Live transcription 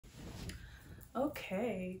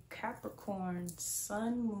Okay, Capricorn,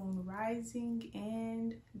 Sun, Moon, Rising,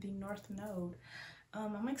 and the North Node.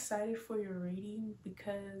 I'm excited for your reading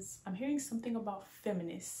because I'm hearing something about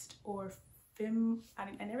feminist or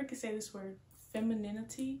I never could say this word,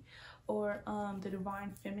 femininity, or the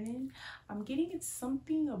divine feminine. I'm getting it's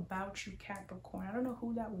something about you, Capricorn. I don't know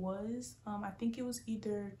who that was. I think it was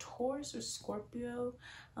either Taurus or Scorpio.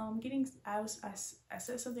 I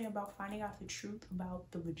said something about finding out the truth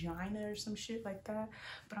about the vagina or some shit like that,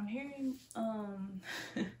 but I'm hearing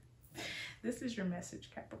this is your message,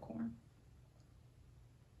 Capricorn.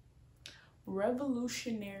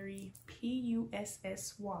 Revolutionary,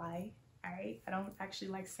 P-U-S-S-Y. All right, I don't actually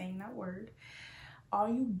like saying that word. All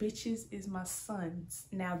you bitches is my sons.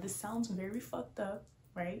 Now this sounds very fucked up,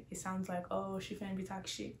 right? It sounds like, oh, she finna be talking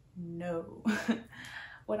shit. No.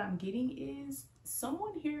 What I'm getting is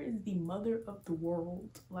someone here is the mother of the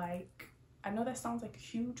world. Like, I know that sounds like a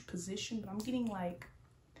huge position, but I'm getting like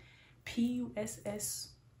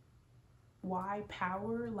P-U-S-S-Y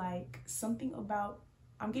power, like something about,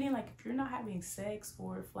 I'm getting like if you're not having sex,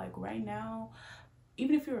 or if like right now,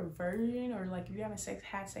 even if you're a virgin, or like if you haven't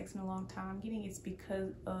had sex in a long time, I'm getting it's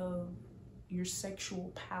because of your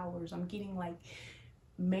sexual powers. I'm getting like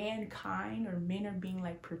mankind or men are being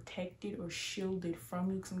like protected or shielded from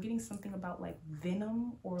you, because I'm getting something about like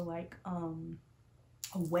venom or like a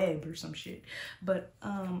web or some shit. But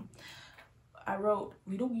I wrote,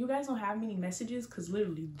 you guys don't have many messages, because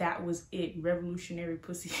literally that was it. Revolutionary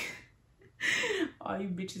pussy. All you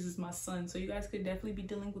bitches is my son. So you guys could definitely be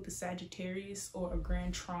dealing with a Sagittarius or a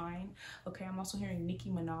Grand Trine. Okay, I'm also hearing Nicki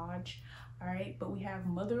Minaj. All right, but we have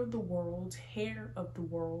mother of the world, hair of the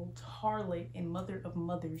world, harlot, and mother of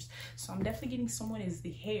mothers. So I'm definitely getting someone is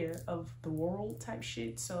the hair of the world type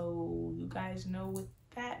shit. So you guys know what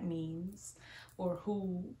that means, or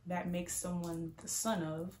who that makes someone the son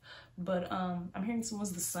of. But I'm hearing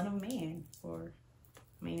someone's the son of man, or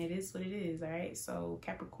I mean, it is what it is, all right? So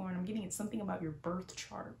Capricorn, I'm getting it's something about your birth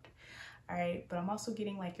chart, all right? But I'm also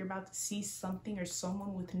getting like you're about to see something or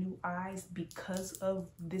someone with new eyes because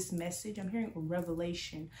of this message. I'm hearing a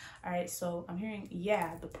revelation, all right? So I'm hearing,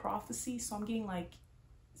 yeah, the prophecy. So I'm getting like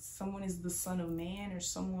someone is the son of man, or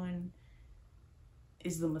someone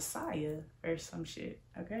is the Messiah or some shit,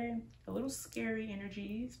 okay? A little scary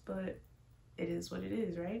energies, but it is what it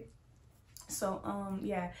is, right? So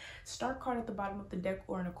yeah, star card at the bottom of the deck,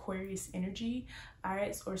 or an Aquarius energy, all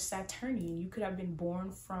right, or Saturnian. You could have been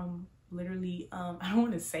born from literally I don't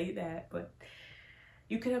want to say that, but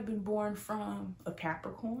you could have been born from a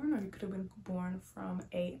Capricorn, or you could have been born from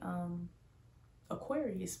a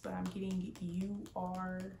Aquarius. But I'm getting you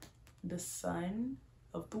are the son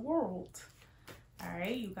of the world. All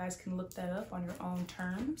right, you guys can look that up on your own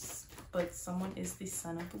terms, but someone is the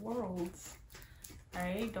son of the world. All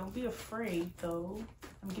right, don't be afraid though.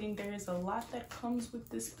 I'm getting there is a lot that comes with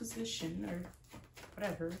this position, or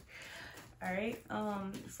whatever. All right,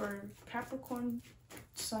 for Capricorn,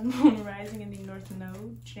 Sun, Moon, Rising in the North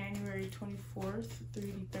Node, January 24th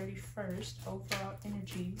through the 31st, overall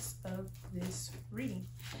energies of this reading.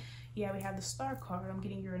 Yeah, we have the star card. I'm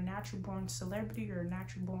getting you're a natural born celebrity, or a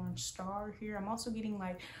natural born star here. I'm also getting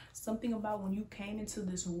like something about when you came into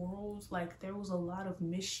this world, like there was a lot of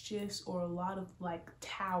mischiefs or a lot of like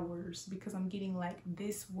towers, because I'm getting like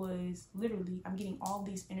this was literally, I'm getting all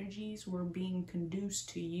these energies were being conduced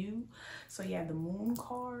to you. So yeah, the moon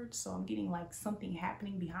card. So I'm getting like something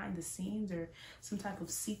happening behind the scenes, or some type of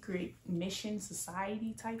secret mission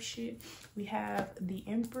society type shit. We have the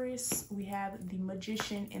Empress, we have the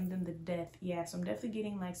Magician, and then the Death. Yeah, so I'm definitely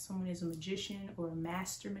getting like someone is a magician or a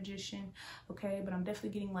master magician, okay? But I'm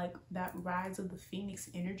definitely getting like that rise of the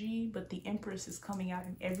Phoenix energy, but the Empress is coming out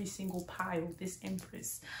in every single pile, this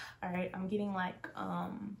Empress. All right, I'm getting like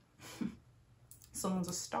someone's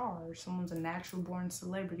a star, or someone's a natural born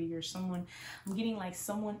celebrity, or someone, I'm getting like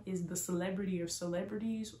someone is the celebrity of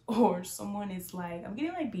celebrities, or someone is like, I'm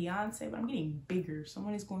getting like Beyonce, but I'm getting bigger.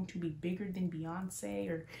 Someone is going to be bigger than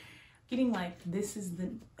Beyonce, or getting like this is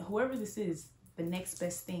the, whoever this is, the next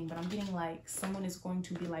best thing. But I'm getting like someone is going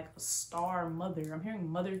to be like a star mother. I'm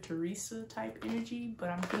hearing Mother Teresa type energy, but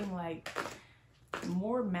I'm getting like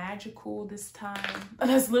more magical this time.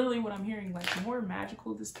 That's literally what I'm hearing, like more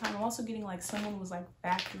magical this time. I'm also getting like someone was like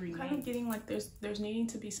factory kind of getting like there's needing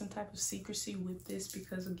to be some type of secrecy with this,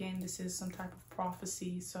 because again, this is some type of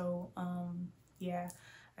prophecy. So yeah,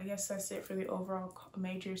 I guess that's it for the overall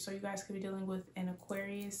major. So you guys could be dealing with an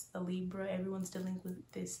Aquarius, a Libra. Everyone's dealing with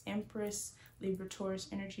this Empress, Libra, Taurus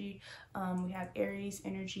energy. We have Aries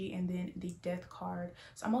energy, and then the Death card.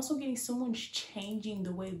 So I'm also getting someone's changing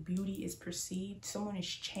the way beauty is perceived. Someone is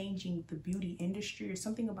changing the beauty industry or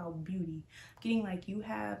something about beauty. I'm getting like you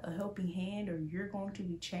have a helping hand, or you're going to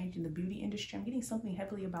be changing the beauty industry. I'm getting something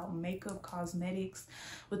heavily about makeup, cosmetics.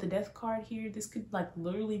 With the Death card here, this could like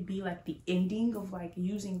literally be like the ending of like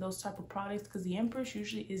using those type of products, because the Empress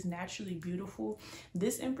usually is naturally beautiful.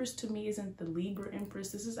 This Empress to me isn't the Libra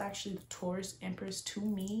Empress. This is actually the Taurus Empress to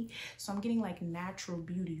me. So I'm getting like natural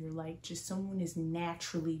beauty, or like just someone is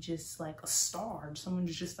naturally just like a star.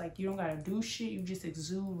 Someone's just like, you don't gotta do shit, you just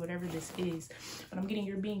exude whatever this is. But I'm getting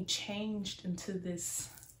you're being changed into this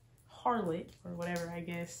harlot or whatever, I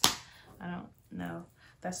guess. I don't know.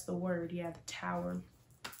 That's the word. Yeah, the Tower.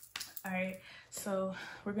 All right, so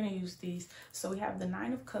we're gonna use these. So we have the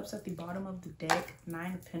Nine of Cups at the bottom of the deck,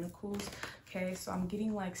 Nine of Pentacles. Okay, so I'm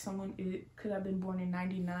getting like someone, it could have been born in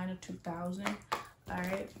 99 or 2000. All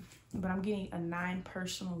right, but I'm getting a 9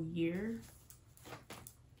 personal year.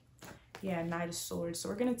 Yeah, Knight of Swords. So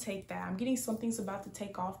we're going to take that. I'm getting something's about to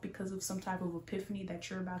take off because of some type of epiphany that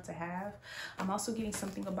you're about to have. I'm also getting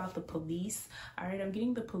something about the police. All right, I'm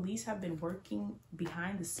getting the police have been working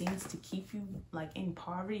behind the scenes to keep you like in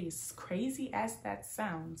poverty. As crazy as that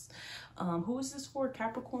sounds. Who is this for?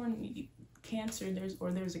 Capricorn, Cancer.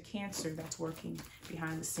 There's a Cancer that's working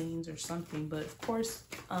behind the scenes or something. But of course,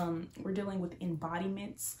 we're dealing with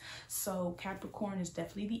embodiments. So Capricorn is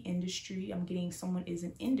definitely the industry. I'm getting someone is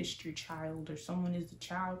an industry child, or someone is the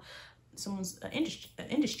child, someone's an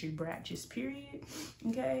industry brat, just period.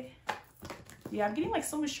 Okay, yeah, I'm getting like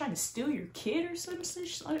someone's trying to steal your kid or something.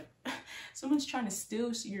 Someone's trying to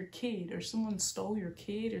steal your kid, or someone stole your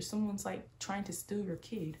kid, or someone's like trying to steal your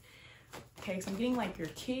kid. Okay, so I'm getting like your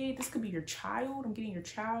kid, this could be your child. I'm getting your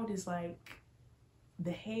child is like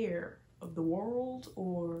the heir of the world,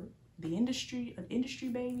 or the industry, an industry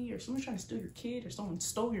baby, or someone's trying to steal your kid, or someone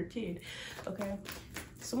stole your kid. Okay,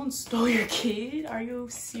 someone stole your kid. Are you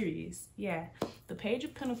serious? Yeah, the Page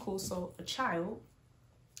of Pentacles, so a child.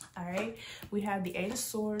 All right, we have the Eight of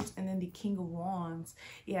Swords and then the King of Wands.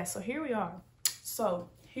 Yeah, so here we are. So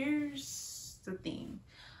here's the thing.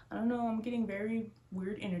 I don't know, I'm getting very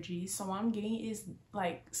weird energy. So what I'm getting is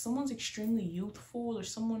like someone's extremely youthful, or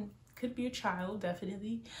someone could be a child,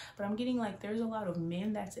 definitely. But I'm getting like there's a lot of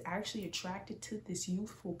men that's actually attracted to this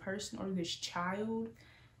youthful person or this child.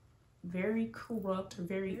 Very corrupt, or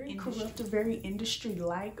very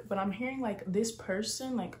industry-like. But I'm hearing like this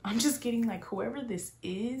person, like I'm just getting like whoever this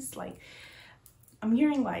is, like I'm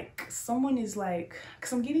hearing like someone is like,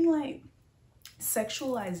 because I'm getting like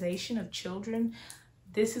sexualization of children.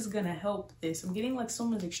 This is gonna help this. I'm getting like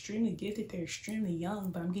someone's extremely gifted, they're extremely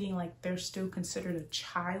young, but I'm getting like they're still considered a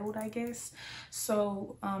child, I guess.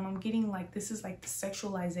 So I'm getting like this is like the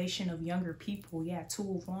sexualization of younger people. Yeah,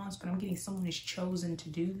 Two of Wands, but I'm getting someone is chosen to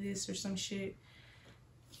do this or some shit.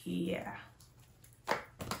 Yeah.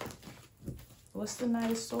 What's the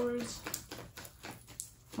Knight of Swords?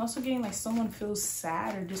 I'm also getting like someone feels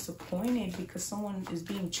sad or disappointed because someone is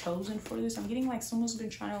being chosen for this. I'm getting like someone's been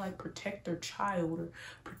trying to like protect their child or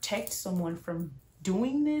protect someone from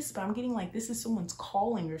doing this, but I'm getting like this is someone's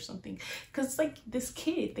calling or something. Because it's like this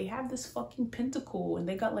kid, they have this fucking pentacle and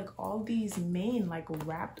they got like all these men like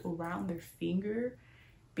wrapped around their finger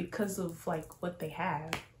because of like what they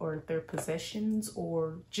have or their possessions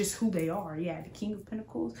or just who they are. Yeah, the King of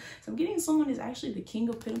Pentacles. So I'm getting someone is actually the King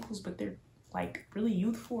of Pentacles, but they're like really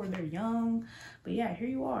youthful or they're young. But yeah, here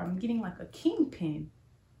you are. I'm getting like a kingpin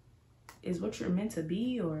is what you're meant to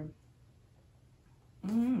be, or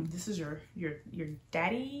this is your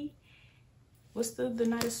daddy. What's the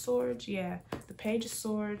Knight of Swords? Yeah, the Page of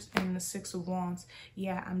Swords and the Six of Wands.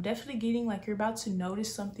 Yeah, I'm definitely getting like you're about to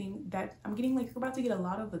notice something that I'm getting like you're about to get a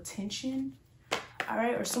lot of attention. All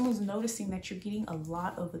right, or someone's noticing that you're getting a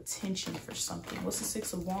lot of attention for something. What's the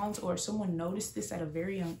Six of Wands? Or someone noticed this at a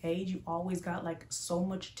very young age. You always got like so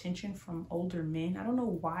much attention from older men. I don't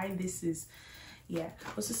know why this is. Yeah,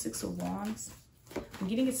 what's the Six of Wands? I'm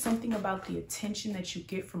getting it's something about the attention that you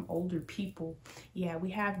get from older people. Yeah,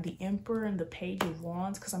 we have the Emperor and the Page of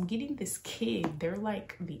Wands, because I'm getting this kid. They're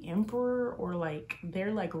like the Emperor, or like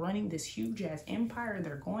they're like running this huge ass empire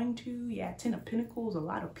they're going to. Yeah, Ten of Pentacles, a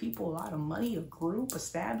lot of people, a lot of money, a group,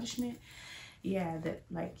 establishment. Yeah, that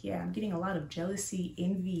like, yeah, I'm getting a lot of jealousy,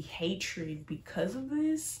 envy, hatred because of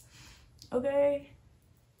this. Okay.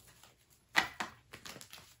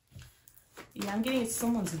 Yeah, I'm getting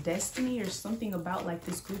someone's destiny or something about like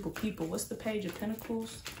this group of people. What's the Page of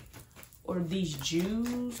Pentacles? Or these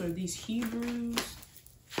Jews or these Hebrews?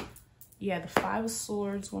 Yeah, the Five of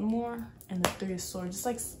Swords, one more, and the Three of Swords. It's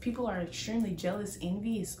like people are extremely jealous,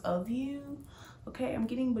 envious of you. Okay, I'm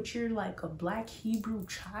getting, but you're like a black Hebrew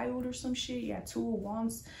child or some shit. Yeah, Two of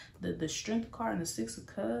Wands, the Strength card, and the Six of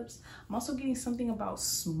Cups. I'm also getting something about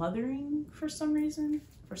smothering for some reason.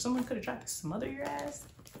 Or someone could have tried to smother your ass.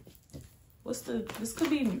 This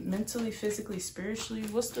could be mentally, physically, spiritually.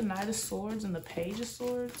 What's the Knight of Swords and the Page of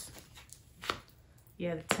Swords?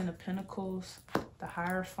 Yeah, the Ten of Pentacles, the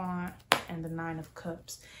Hierophant, and the Nine of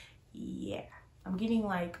Cups. Yeah. I'm getting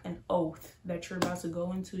like an oath that you're about to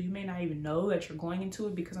go into. You may not even know that you're going into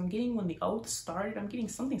it, because I'm getting when the oath started, I'm getting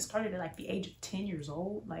something started at like the age of 10 years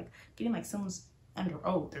old. Like getting like someone's under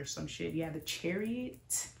oath or some shit. Yeah, the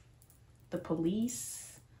Chariot, the Police,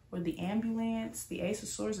 or the Ambulance, the Ace of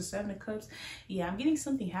Swords, the Seven of Cups. Yeah, I'm getting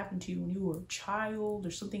something happened to you when you were a child,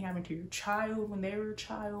 or something happened to your child when they were a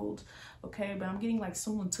child. Okay, but I'm getting like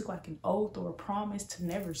someone took like an oath or a promise to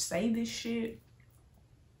never say this shit.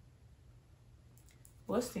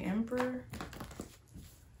 What's the Emperor?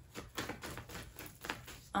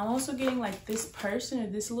 I'm also getting like this person or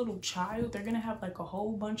this little child, they're gonna have like a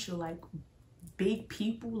whole bunch of like big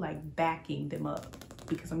people like backing them up,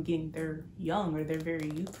 because I'm getting they're young or they're very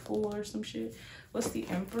youthful or some shit. What's the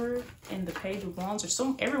Emperor and the Page of Wands?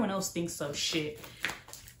 Or everyone else thinks so shit.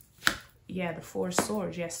 Yeah, the Four of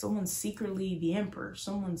Swords. Yeah, someone's secretly the Emperor.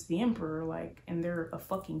 Someone's the Emperor, like, and they're a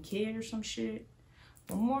fucking kid or some shit.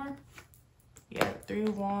 One more. Yeah, Three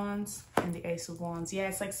of Wands and the Ace of Wands. Yeah,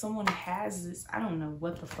 it's like someone has this. I don't know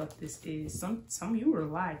what the fuck this is. Some you were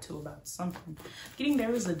lied to about something. Getting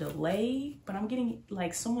there was a delay, but I'm getting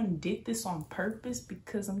like someone did this on purpose,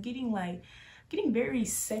 because I'm getting very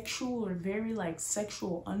sexual, or very like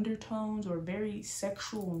sexual undertones, or very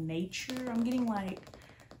sexual nature. I'm getting like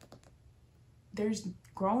there's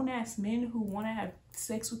grown ass men who want to have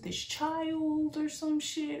sex with this child or some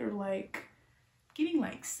shit, or like getting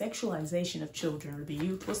like sexualization of children or the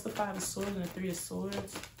youth. What's the Five of Swords and the Three of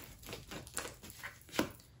Swords?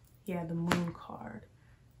 Yeah, the Moon card.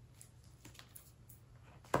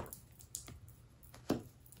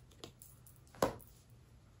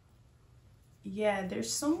 Yeah,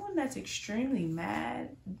 there's someone that's extremely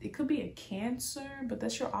mad. It could be a Cancer, but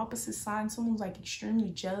that's your opposite sign. Someone's like extremely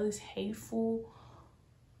jealous, hateful.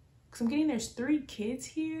 Because I'm getting there's 3 kids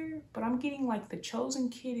here, but I'm getting like the chosen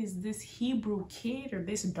kid is this Hebrew kid or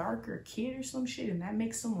this darker kid or some shit, and that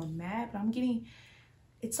makes someone mad. But I'm getting,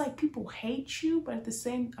 it's like people hate you, but at the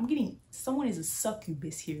same, I'm getting someone is a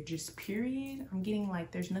succubus here, just period. I'm getting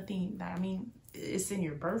like there's nothing that, I mean, it's in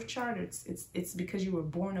your birth chart, or it's because you were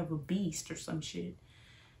born of a beast or some shit.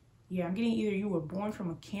 Yeah, I'm getting either you were born from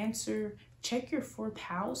a Cancer. Check your 4th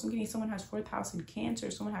house. I'm getting someone has 4th house in Cancer,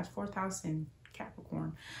 someone has 4th house in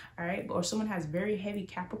Capricorn, all right, or someone has very heavy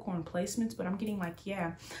Capricorn placements. But I'm getting like,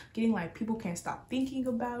 yeah, getting like people can't stop thinking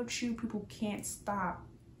about you, people can't stop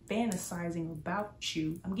fantasizing about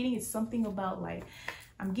you. I'm getting it's something about like,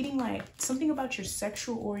 I'm getting like something about your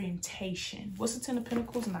sexual orientation. What's the Ten of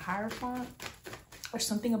Pentacles and the Hierophant? Or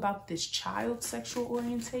something about this child's sexual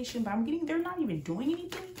orientation. But I'm getting they're not even doing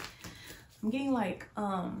anything. I'm getting like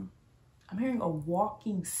I'm hearing a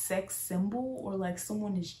walking sex symbol, or like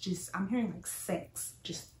someone is just, I'm hearing like sex,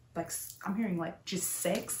 just like, I'm hearing like just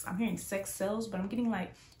sex. I'm hearing sex sells, but I'm getting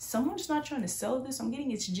like someone's not trying to sell this. I'm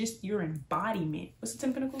getting it's just your embodiment. What's the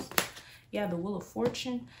Ten of Pentacles? Yeah, the Wheel of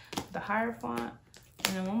Fortune, the Hierophant,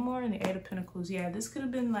 and then one more in the Eight of Pentacles. Yeah, this could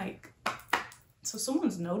have been like, so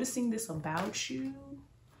someone's noticing this about you.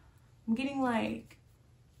 I'm getting like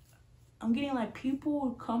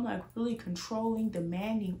people come like really controlling,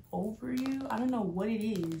 demanding over you. I don't know what it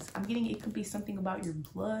is. I'm getting it could be something about your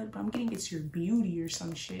blood, but I'm getting it's your beauty or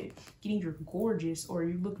some shit. Getting you're gorgeous, or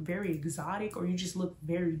you look very exotic, or you just look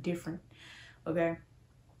very different. Okay.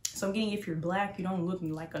 So I'm getting if you're black, you don't look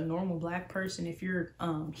like a normal black person. If you're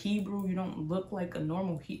Hebrew, you don't look like a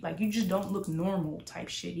normal, like you just don't look normal type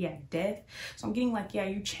shit. Yeah, death. So I'm getting like, yeah,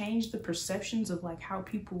 you change the perceptions of like how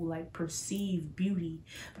people like perceive beauty.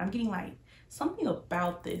 But I'm getting like something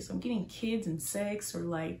about this. I'm getting kids and sex, or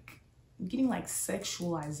like I'm getting like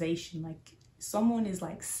sexualization. Like someone is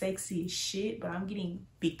like sexy as shit, but I'm getting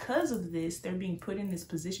because of this, they're being put in this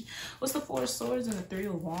position. What's the Four of Swords and the Three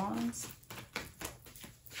of Wands?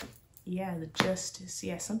 Yeah, the Justice.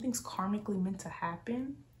 Yeah, something's karmically meant to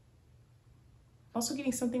happen. Also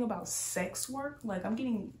getting something about sex work. Like I'm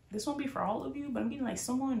getting, this won't be for all of you, but I'm getting like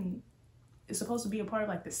someone is supposed to be a part of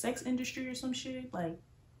like the sex industry or some shit. Like,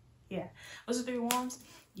 Yeah. What's the 3 of Wands?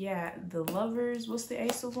 Yeah, the Lovers. What's the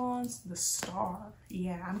Ace of Wands? The Star.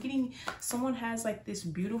 Yeah, I'm getting someone has like this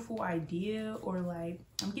beautiful idea, or like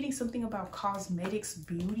I'm getting something about cosmetics,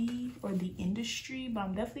 beauty, or the industry, but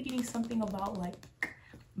I'm definitely getting something about like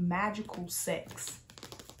magical sex,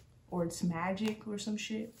 or it's magic or some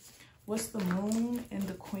shit. What's the Moon and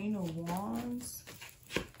the Queen of Wands?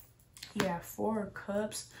 Yeah, 4 of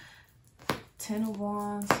Cups, 10 of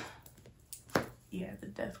Wands. Yeah, the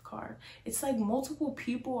Death card. It's like multiple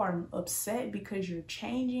people are upset because you're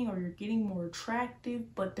changing or you're getting more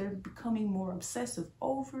attractive, but they're becoming more obsessive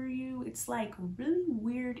over you. It's like really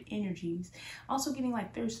weird energies. Also getting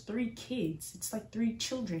like there's 3 kids. It's like 3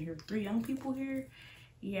 children here, 3 young people here.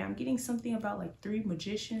 Yeah, I'm getting something about like 3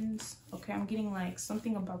 magicians. Okay, I'm getting like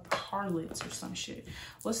something about the harlots or some shit.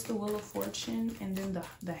 What's the Wheel of Fortune? And then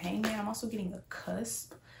the Hangman. I'm also getting a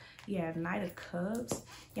cusp. Yeah, Knight of Cups.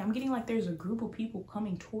 Yeah, I'm getting like there's a group of people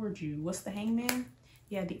coming towards you. What's the Hangman?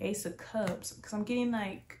 Yeah, the Ace of Cups. Because I'm getting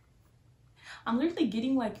like, I'm literally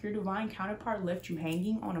getting like your divine counterpart left you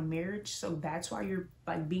hanging on a marriage. So that's why you're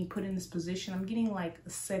like being put in this position. I'm getting like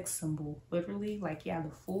a sex symbol, literally. Like, yeah,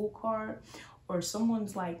 the Fool card. Or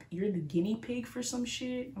someone's like, you're the guinea pig for some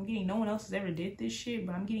shit. I'm getting no one else has ever did this shit.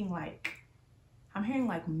 But I'm getting like, I'm hearing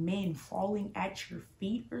like men falling at your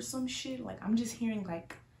feet or some shit. Like, I'm just hearing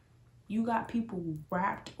like, you got people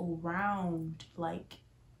wrapped around, like,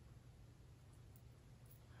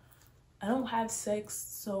 I don't have sex,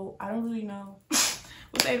 so I don't really know.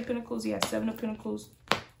 What's 8 of Pentacles? Yeah, 7 of Pentacles.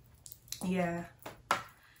 Yeah.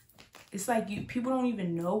 It's like people don't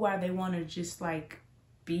even know why they want to just like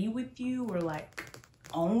be with you or like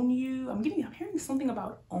own you. I'm hearing something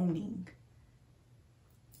about owning.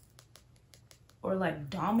 Or like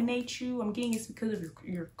dominate you. I'm getting it's because of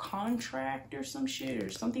your contract or some shit, or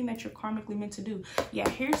something that you're karmically meant to do. Yeah,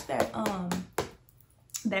 here's that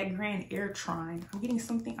that grand air trine. I'm getting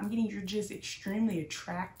something. I'm getting you're just extremely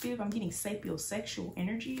attractive. I'm getting sapiosexual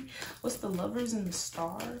energy. What's the Lovers and the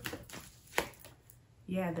Star?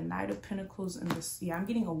 Yeah, the Knight of Pentacles and this. Yeah, I'm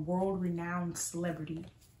getting a world-renowned celebrity.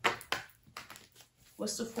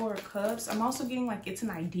 What's the 4 of Cups? I'm also getting like it's an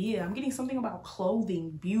idea. I'm getting something about clothing,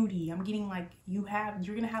 beauty. I'm getting like you're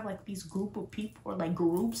gonna have like these group of people, or like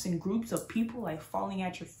groups and groups of people like falling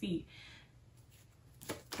at your feet.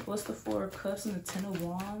 What's the 4 of Cups and the 10 of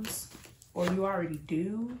Wands? Or you already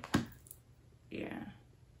do. Yeah.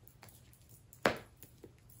 I'm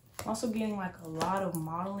also getting like a lot of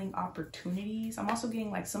modeling opportunities. I'm also getting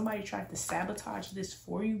like somebody tried to sabotage this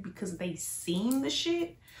for you because they seen the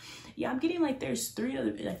shit. Yeah, I'm getting like there's 3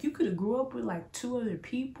 other, like you could have grew up with like 2 other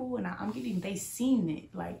people, and I'm getting they seen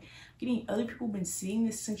it. Like getting other people been seeing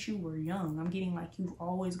this since you were young. I'm getting like you've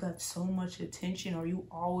always got so much attention, or you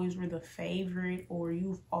always were the favorite, or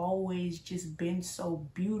you've always just been so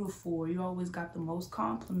beautiful, or you always got the most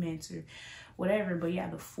compliments or whatever. But yeah,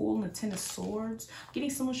 the Fool and the 10 of Swords. I'm getting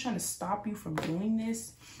someone's trying to stop you from doing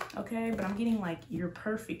this. Okay, but I'm getting like you're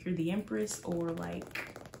perfect, you're the Empress, or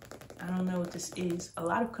like I don't know what this is. A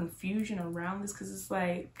lot of confusion around this, because it's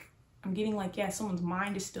like I'm getting like, yeah, someone's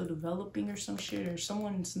mind is still developing or some shit, or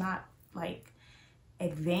someone's not like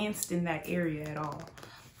advanced in that area at all.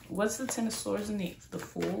 What's the 10 of Swords and the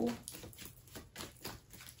Fool?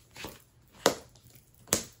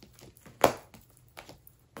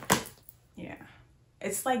 Yeah,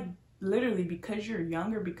 it's like literally because you're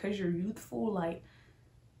younger, because you're youthful, like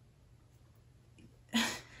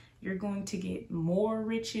you're going to get more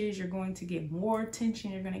riches, you're going to get more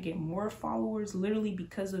attention, you're going to get more followers, literally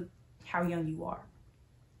because of how young you are.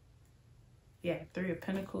 Yeah, 3 of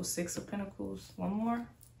Pentacles, 6 of Pentacles, one more,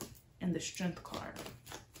 and the Strength card.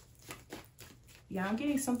 Yeah, I'm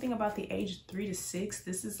getting something about the age 3 to 6.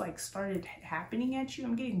 This is like started happening at you.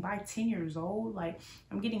 I'm getting by 10 years old. Like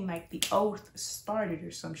I'm getting like the oath started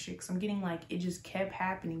or some shit. 'Cause I'm getting like it just kept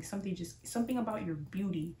happening. Something about your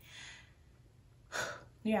beauty.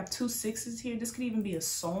 You have 2 6s here. This could even be a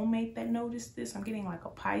soulmate that noticed this. I'm getting like a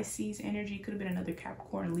Pisces energy. Could have been another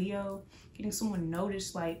Capricorn, Leo. Getting someone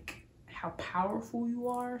notice like how powerful you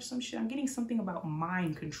are or some shit. I'm getting something about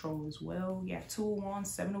mind control as well. Yeah, 2 of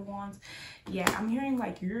Wands, 7 of Wands. Yeah, I'm hearing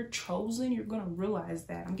like you're chosen. You're going to realize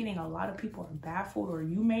that. I'm getting a lot of people are baffled, or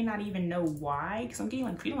you may not even know why. Because I'm getting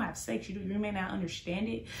like if you don't have sex, you may not understand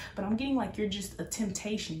it. But I'm getting like you're just a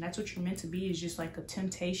temptation. That's what you're meant to be, is just like a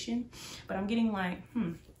temptation. But I'm getting like,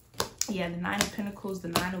 yeah, the 9 of Pentacles, the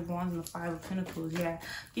 9 of Wands, and the 5 of Pentacles. Yeah,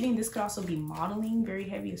 getting this could also be modeling, very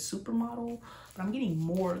heavy, a supermodel. But I'm getting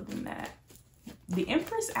more than that. The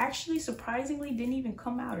Empress actually surprisingly didn't even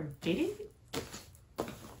come out, or did it?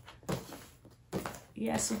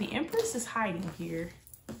 Yeah, so the Empress is hiding here.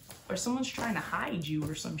 Or someone's trying to hide you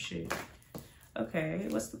or some shit. Okay,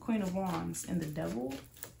 what's the Queen of Wands and the Devil?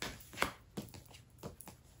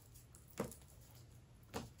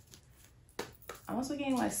 I'm also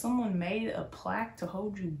getting like someone made a plaque to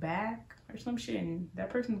hold you back or some shit, and that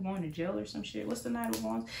person's going to jail or some shit. What's the Knight of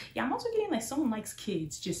Wands? Yeah, I'm also getting like someone likes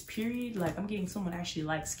kids, just period. Like I'm getting someone actually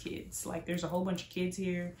likes kids. Like there's a whole bunch of kids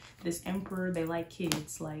here. This Emperor, they like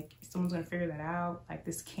kids. Like someone's gonna figure that out. Like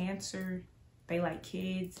this Cancer, they like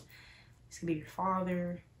kids. It's gonna be your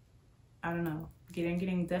father. I don't know. I'm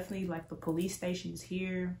getting definitely like the police station is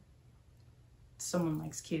here. Someone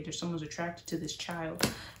likes kids or someone's attracted to this child.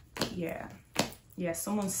 Yeah. Yeah,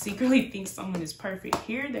 someone secretly thinks someone is perfect.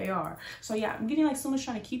 Here they are. So yeah, I'm getting like someone's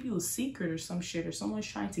trying to keep you a secret or some shit, or someone's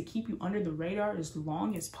trying to keep you under the radar as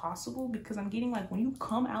long as possible, because I'm getting like when you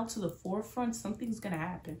come out to the forefront, something's gonna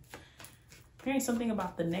happen. I'm hearing something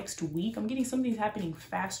about the next week. I'm getting something's happening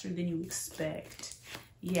faster than you expect.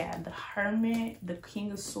 Yeah, the Hermit, the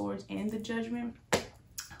King of Swords, and the Judgment.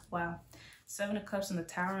 Wow. 7 of Cups and the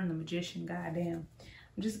Tower and the Magician. Goddamn.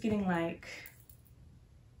 I'm just getting like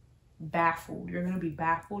baffled. You're gonna be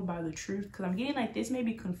baffled by the truth, because I'm getting like this may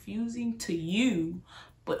be confusing to you,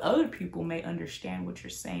 but other people may understand what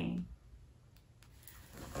you're saying.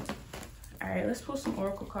 All right, let's pull some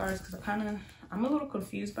oracle cards, because I'm a little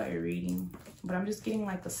confused by your reading, but I'm just getting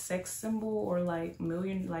like a sex symbol, or like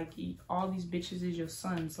all these bitches is your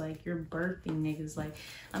sons, like you're birthing niggas. Like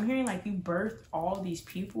I'm hearing like you birthed all these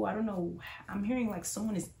people. I don't know. I'm hearing like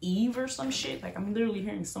someone is Eve or some shit. Like I'm literally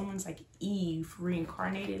hearing someone's like Eve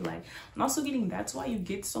reincarnated. Like I'm also getting that's why you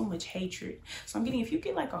get so much hatred. So I'm getting if you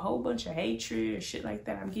get like a whole bunch of hatred or shit like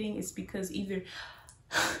that, I'm getting it's because either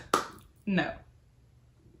no,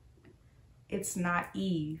 it's not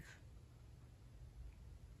Eve.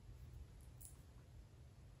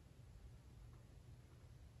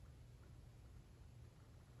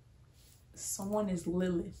 Someone is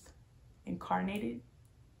Lilith incarnated.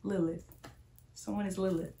 Lilith. Someone is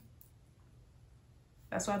Lilith.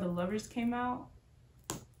 That's why the Lovers came out.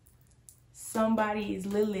 Somebody is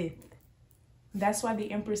Lilith. That's why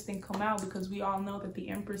the Empress didn't come out, because we all know that the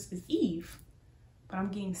Empress is Eve. But I'm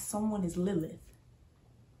getting someone is Lilith.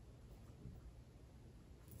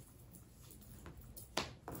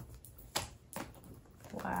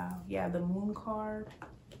 Wow. Yeah, the Moon card.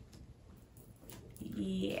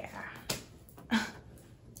 Yeah.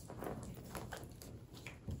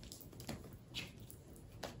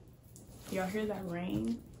 Y'all hear that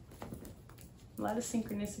rain? A lot of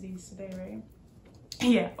synchronicities today, right?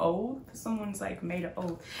 Yeah, oath. Someone's like made an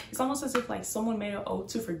oath. It's almost as if like someone made an oath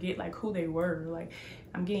to forget like who they were. Like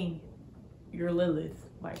I'm getting your Lilith,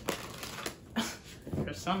 like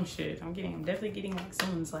or some shit. I'm definitely getting like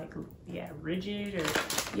someone's like, yeah, rigid, or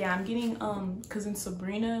yeah, I'm getting because in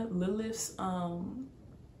Sabrina, Lilith's damn,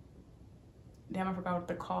 I forgot what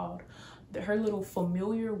they're called. Her little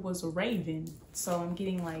familiar was a raven. So I'm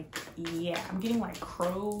getting like, yeah, I'm getting like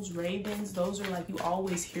crows, ravens. Those are like, you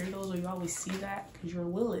always hear those, or you always see that because you're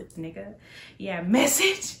Lilith, nigga. Yeah,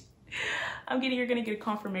 message. I'm getting, you're gonna get a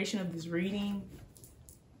confirmation of this reading.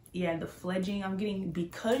 Yeah, the fledging. I'm getting,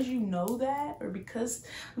 because you know that, or because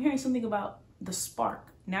I'm hearing something about the spark.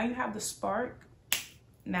 Now you have the spark.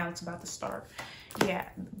 Now it's about to start. Yeah,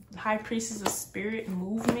 High Priestess of Spirit,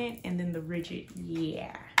 movement, and then the rigid.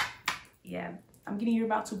 Yeah. Yeah, I'm getting you're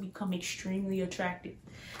about to become extremely attractive.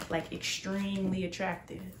 Like extremely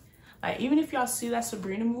attractive. Like even if y'all see that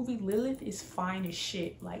Sabrina movie, Lilith is fine as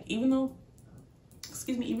shit. Like even though,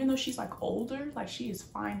 excuse me, even though she's like older, like she is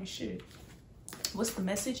fine as shit. What's the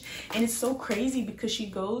message? And it's so crazy because she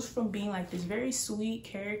goes from being like this very sweet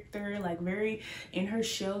character, like very in her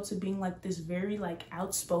shell, to being like this very like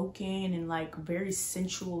outspoken and like very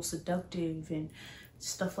sensual, seductive and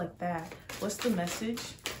stuff like that. What's the message?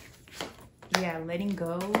 Yeah, letting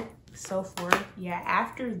go, self-worth. Yeah,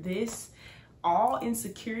 after this, all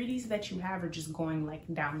insecurities that you have are just going like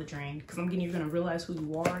down the drain, because I'm getting you're gonna realize who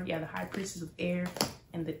you are. Yeah, the High Priestess of Air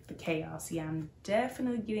and the chaos. Yeah, I'm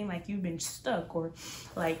definitely getting like you've been stuck, or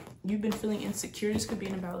like you've been feeling insecure. This could be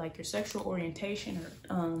about like your sexual orientation,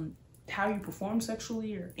 or how you perform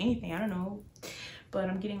sexually, or anything, I don't know. But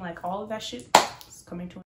I'm getting like all of that shit is coming to